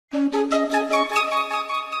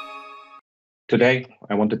Today,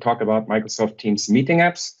 I want to talk about Microsoft Teams meeting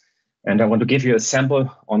apps, and I want to give you a sample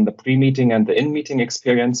on the pre-meeting and the in-meeting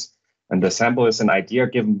experience. And the sample is an idea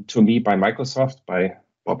given to me by Microsoft, by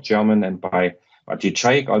Bob German and by Ajit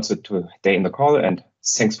Shaikh, also today in the call. And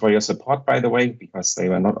thanks for your support, by the way, because they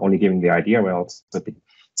were not only giving the idea, they were also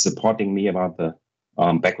supporting me about the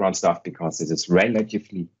background stuff, because it is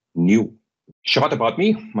relatively new. Short about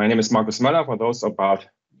me, my name is Markus Möller. For those about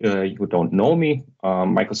who don't know me,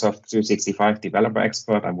 Microsoft 365 developer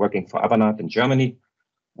expert. I'm working for Avanade in Germany,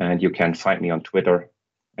 and you can find me on Twitter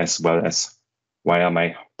as well as via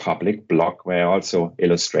my public blog, where I also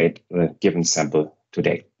illustrate the given sample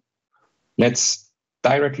today. Let's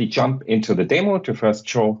directly jump into the demo to first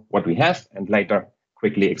show what we have and later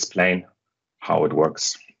quickly explain how it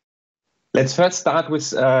works. Let's first start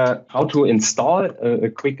with how to install a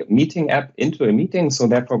quick meeting app into a meeting. So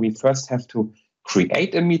therefore, we first have to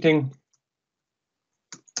create a meeting.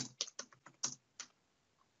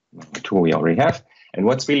 Tool we already have. And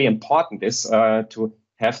what's really important is to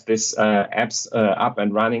have this apps up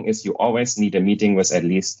and running is you always need a meeting with at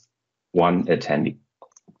least one attendee.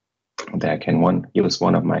 There I can use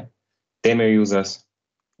one of my demo users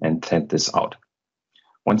and test this out.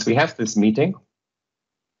 Once we have this meeting,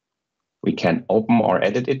 we can open or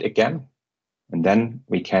edit it again, and then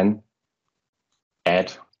we can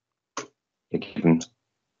add a given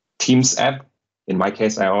Teams app. In my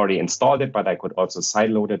case, I already installed it, but I could also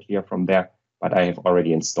sideload it here from there, but I have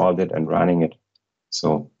already installed it and running it.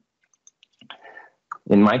 So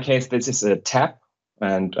in my case, this is a tab.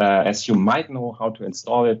 And as you might know how to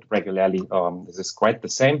install it regularly, this is quite the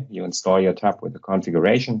same. You install your tab with the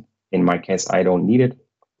configuration. In my case, I don't need it.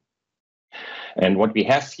 And what we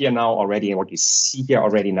have here now already, and what you see here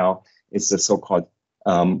already now, is the so-called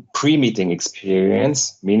pre-meeting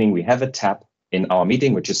experience, meaning we have a tab in our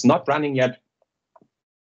meeting, which is not running yet.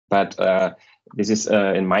 But this is,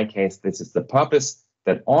 in my case, this is the purpose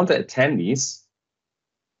that all the attendees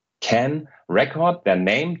can record their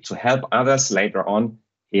name to help others later on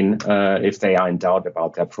in if they are in doubt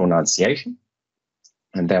about their pronunciation.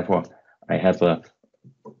 And therefore, I have a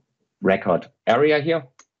record area here.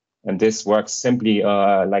 And this works simply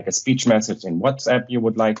like a speech message in WhatsApp you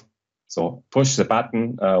would like. So push the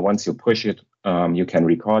button. Once you push it, you can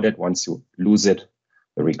record it. Once you lose it,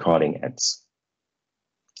 the recording ends.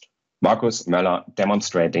 Markus Möller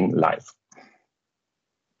demonstrating live.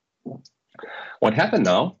 What happened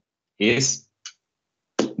now is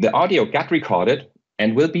the audio got recorded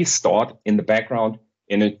and will be stored in the background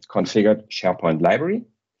in a configured SharePoint library.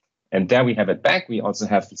 And there we have it back. We also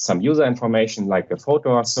have some user information like a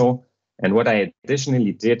photo or so. And what I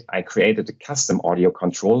additionally did, I created a custom audio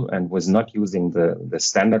control and was not using the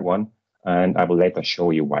standard one. And I will later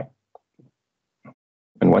show you why.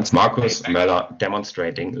 And once Markus Möller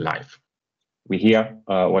demonstrating live. We hear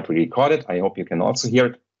what we recorded. I hope you can also hear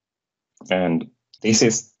it. And this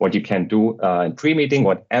is what you can do in pre-meeting,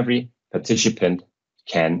 what every participant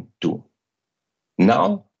can do.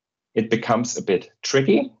 Now it becomes a bit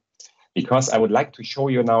tricky, because I would like to show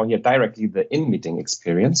you now here directly the in-meeting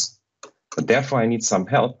experience. But therefore, I need some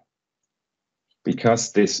help,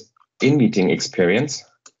 because this in-meeting experience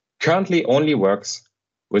currently only works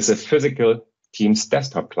with a physical Teams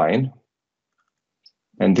desktop client.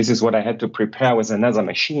 And this is what I had to prepare with another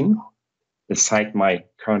machine beside my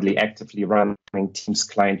currently actively running Teams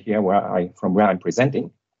client here, from where I'm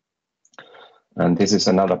presenting. And this is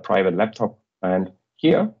another private laptop. And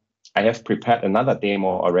here I have prepared another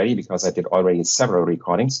demo already, because I did already several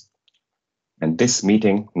recordings. And this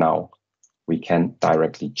meeting now we can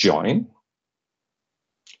directly join.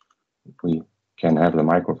 We can have the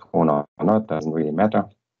microphone or not, doesn't really matter.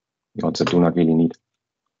 We also do not really need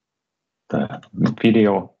the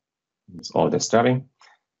video. It's all disturbing.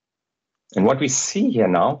 And what we see here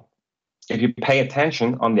now, if you pay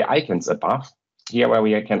attention on the icons above, here where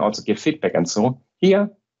we can also give feedback and so, here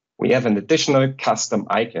we have an additional custom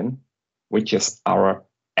icon, which is our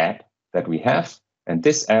app that we have. And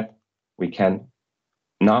this app we can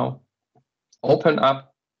now open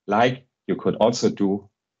up, like you could also do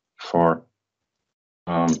for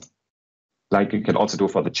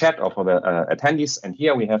the chat or for the attendees. And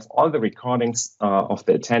here we have all the recordings of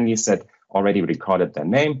the attendees that already recorded their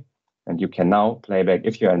name. And you can now play back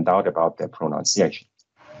if you're in doubt about their pronunciation.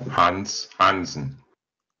 Hans Hansen.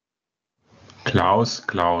 Klaus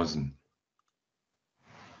Clausen.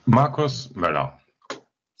 Markus Möller.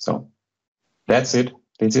 So that's it.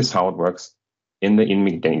 This is how it works. in the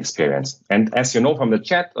in-meeting experience. And as you know from the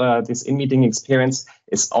chat, this in-meeting experience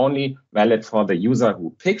is only valid for the user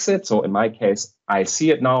who picks it. So in my case, I see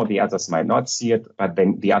it now, the others might not see it, but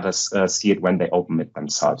then the others see it when they open it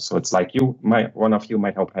themselves. So it's like one of you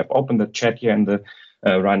might have opened the chat here in the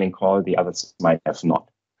running call, the others might have not.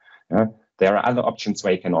 There are other options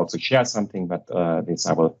where you can also share something, but this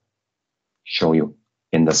I will show you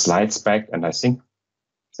in the slides back. And I think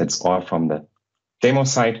that's all from the demo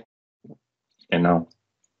side. And now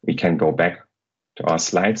we can go back to our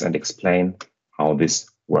slides and explain how this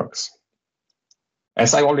works.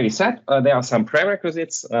 As I already said, there are some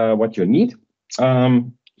prerequisites, what you need.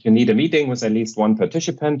 You need a meeting with at least one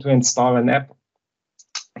participant to install an app.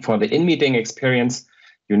 For the in-meeting experience,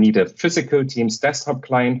 you need a physical Teams desktop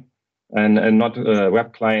client and not a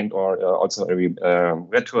web client or also a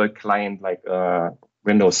virtual client like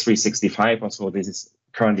Windows 365 or so. This is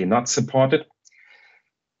currently not supported.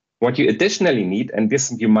 What you additionally need, and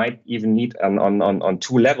this you might even need on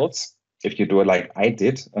two levels, if you do it like I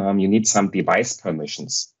did, you need some device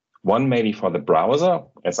permissions. One maybe for the browser,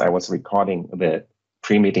 as I was recording the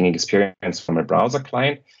pre-meeting experience from a browser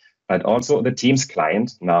client, but also the Teams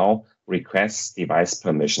client now requests device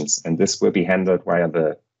permissions. And this will be handled via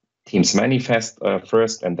the Teams manifest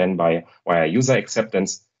first, and then via user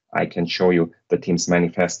acceptance. I can show you the Teams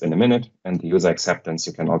manifest in a minute, and the user acceptance,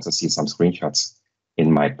 you can also see some screenshots in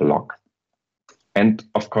my blog. And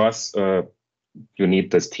of course, you need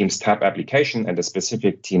this Teams tab application and a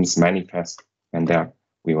specific Teams manifest, and there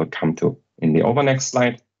we will come to in the next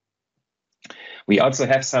slide. We also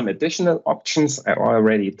have some additional options. I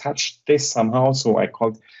already touched this somehow, so I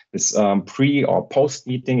called this pre or post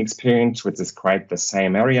meeting experience, which is quite the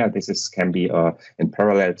same area. This can be in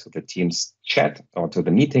parallel to the Teams chat or to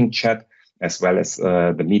the meeting chat, as well as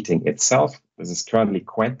the meeting itself. This is currently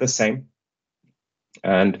quite the same.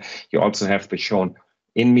 And you also have the shown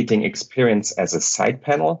in-meeting experience as a side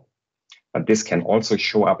panel, but this can also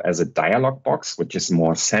show up as a dialog box, which is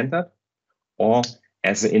more centered, or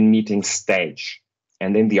as an in-meeting stage.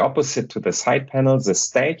 And in the opposite to the side panel, the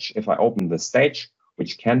stage, if I open the stage,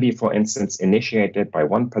 which can be, for instance, initiated by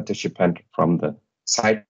one participant from the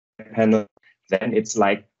side panel, then it's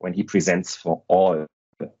like when he presents for all.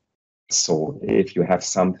 So if you have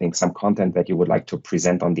some content that you would like to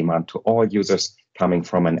present on demand to all users coming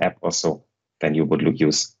from an app or so, then you would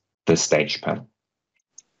use the stage panel.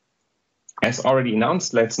 As already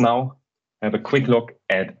announced, let's now have a quick look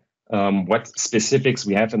at what specifics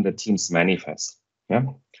we have in the Teams manifest. Yeah?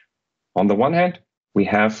 On the one hand, we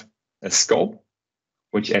have a scope,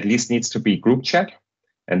 which at least needs to be group chat.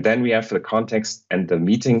 And then we have the context and the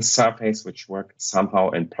meeting surface, which work somehow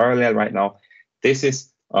in parallel right now. This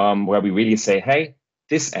is where we really say, hey,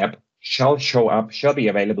 this app shall be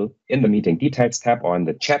available in the meeting details tab or in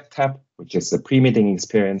the chat tab, which is the pre-meeting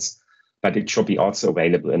experience, but it should be also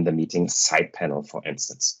available in the meeting side panel, for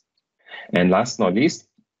instance. And last but not least,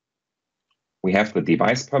 we have the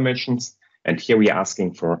device permissions. And here we are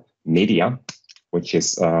asking for media, which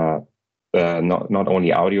is not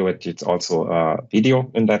only audio, it's also video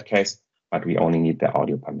in that case, but we only need the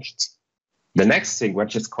audio permissions. The next thing,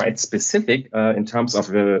 which is quite specific in terms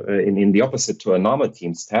of in the opposite to a normal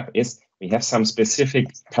Teams tab, is we have some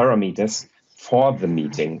specific parameters for the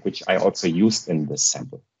meeting, which I also used in this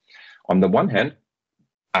sample. On the one hand,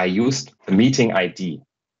 I used the meeting ID.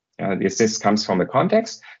 This comes from the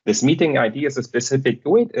context. This meeting ID is a specific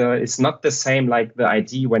GUID. It's not the same like the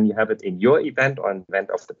ID when you have it in your event or an event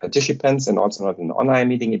of the participants, and also not an online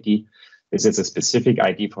meeting ID. This is a specific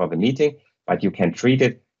ID for the meeting, but you can treat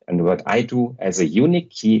it and what I do as a unique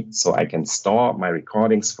key, so I can store my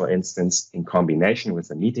recordings, for instance, in combination with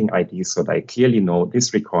the meeting ID, so that I clearly know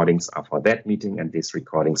these recordings are for that meeting and these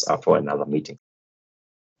recordings are for another meeting.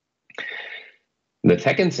 The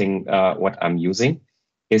second thing, what I'm using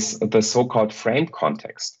is the so-called frame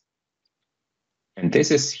context. And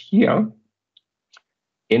this is here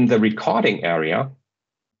in the recording area.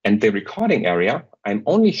 And the recording area, I'm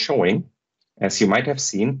only showing, as you might have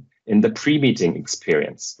seen, in the pre-meeting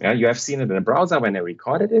experience. You have seen it in the browser when I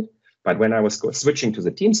recorded it, but when I was switching to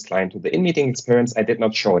the Teams client, to the in-meeting experience, I did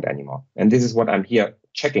not show it anymore. And this is what I'm here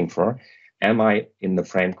checking for. Am I in the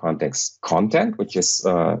frame context content, which is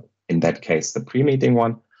in that case the pre-meeting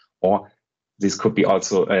one, or this could be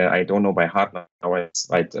also, I don't know by heart now, it's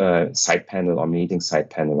like side panel or meeting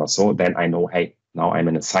side panel or so. Then I know, hey, now I'm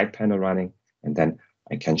in a side panel running, and then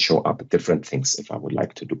I can show up different things if I would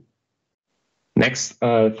like to do. Next,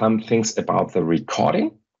 some things about the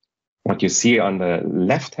recording. What you see on the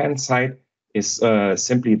left-hand side is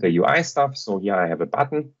simply the UI stuff. So here I have a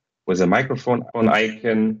button with a microphone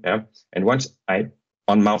icon. Yeah? And once I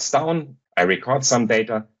on mouse down, I record some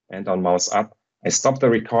data, and on mouse up, I stop the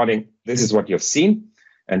recording. This is what you've seen.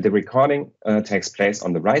 And the recording takes place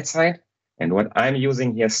on the right side. And what I'm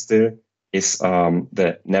using here still is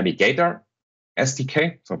the Navigator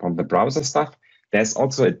SDK, so from the browser stuff. There's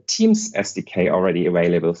also a Teams SDK already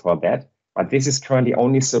available for that, but this is currently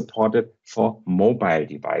only supported for mobile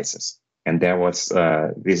devices. And there was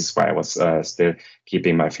this is why I was still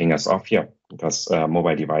keeping my fingers off here, because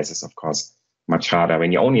mobile devices, of course, much harder.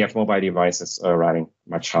 When you only have mobile devices running,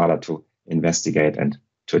 much harder to investigate and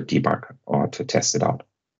to debug or to test it out.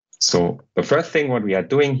 So the first thing what we are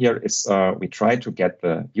doing here is we try to get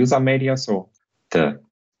the user media, so the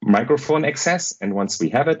microphone access. And once we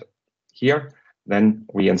have it here, then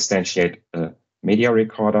we instantiate a media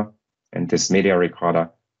recorder, and this media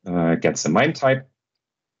recorder gets a MIME type.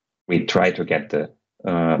 We try to get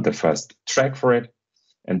the first track for it,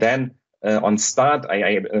 and then on start,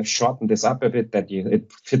 I shortened this up a bit that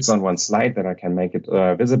it fits on one slide, that I can make it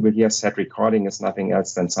visible here. Set recording is nothing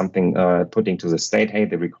else than something putting to the state, hey,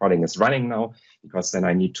 the recording is running now, because then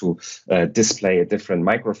I need to display a different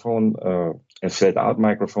microphone, a filled out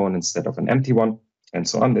microphone instead of an empty one, and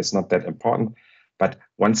so on. It's not that important. But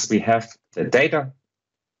once we have the data,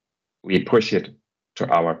 we push it to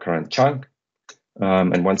our current chunk.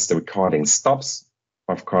 And once the recording stops,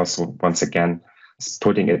 of course, once again,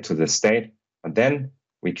 putting it to the state. And then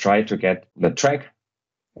we try to get the track,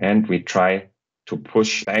 and we try to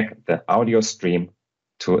push back the audio stream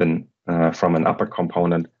to from an upper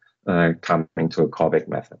component coming to a callback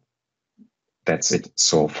method. That's it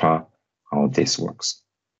so far, how this works.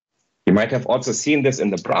 You might have also seen this in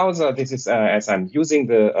the browser. This is as I'm using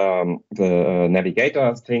the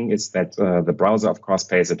navigator thing, is that the browser, of course,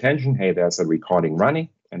 pays attention. Hey, there's a recording running,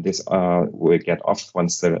 and this will get off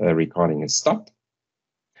once the recording is stopped.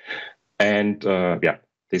 And yeah,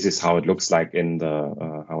 this is how it looks like in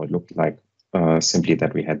the how it looked like. Simply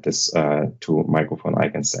that we had this two microphone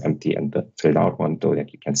icons, the empty and the filled out one, so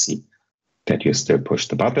that you can see that you still push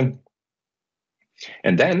the button.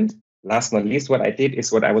 And then, last but not least, what I did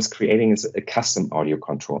is what I was creating is a custom audio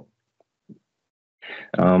control.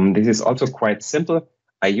 This is also quite simple.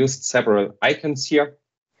 I used several icons here,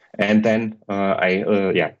 and then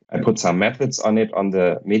I put some methods on it on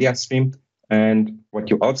the media stream. And what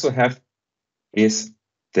you also have is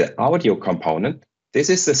the audio component. This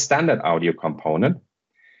is the standard audio component.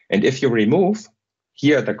 And if you remove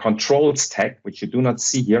here the controls tag, which you do not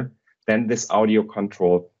see here, then this audio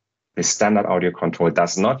control, the standard audio control,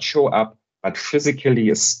 does not show up, but physically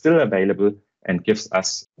is still available and gives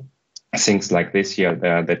us things like this here,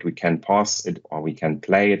 that we can pause it, or we can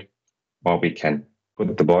play it, or we can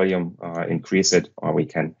put the volume, increase it, or we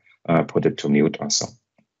can put it to mute also.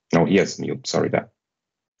 No, here's mute, sorry there.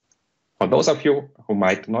 For those of you who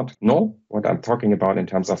might not know what I'm talking about in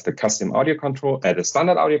terms of the custom audio control, the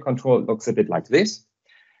standard audio control looks a bit like this.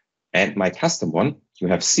 And my custom one, you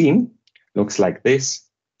have seen, looks like this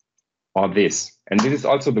or this. And this is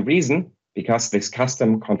also the reason, because this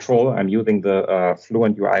custom control, I'm using the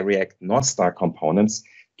Fluent UI React North Star components,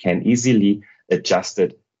 can easily adjust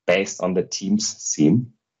it based on the Teams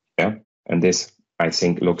theme. Yeah? And this, I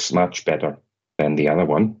think, looks much better than the other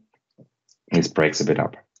one. This breaks a bit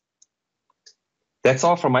up. That's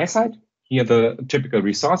all from my side. Here are the typical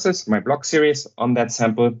resources, my blog series on that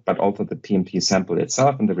sample, but also the PnP sample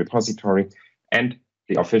itself in the repository, and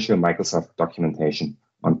the official Microsoft documentation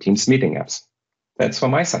on Teams meeting apps. That's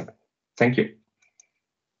from my side. Thank you.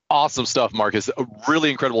 Awesome stuff, Markus.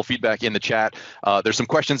 Really incredible feedback in the chat. There's some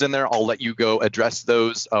questions in there. I'll let you go address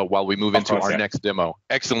those while we move into our next demo.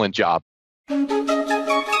 Excellent job.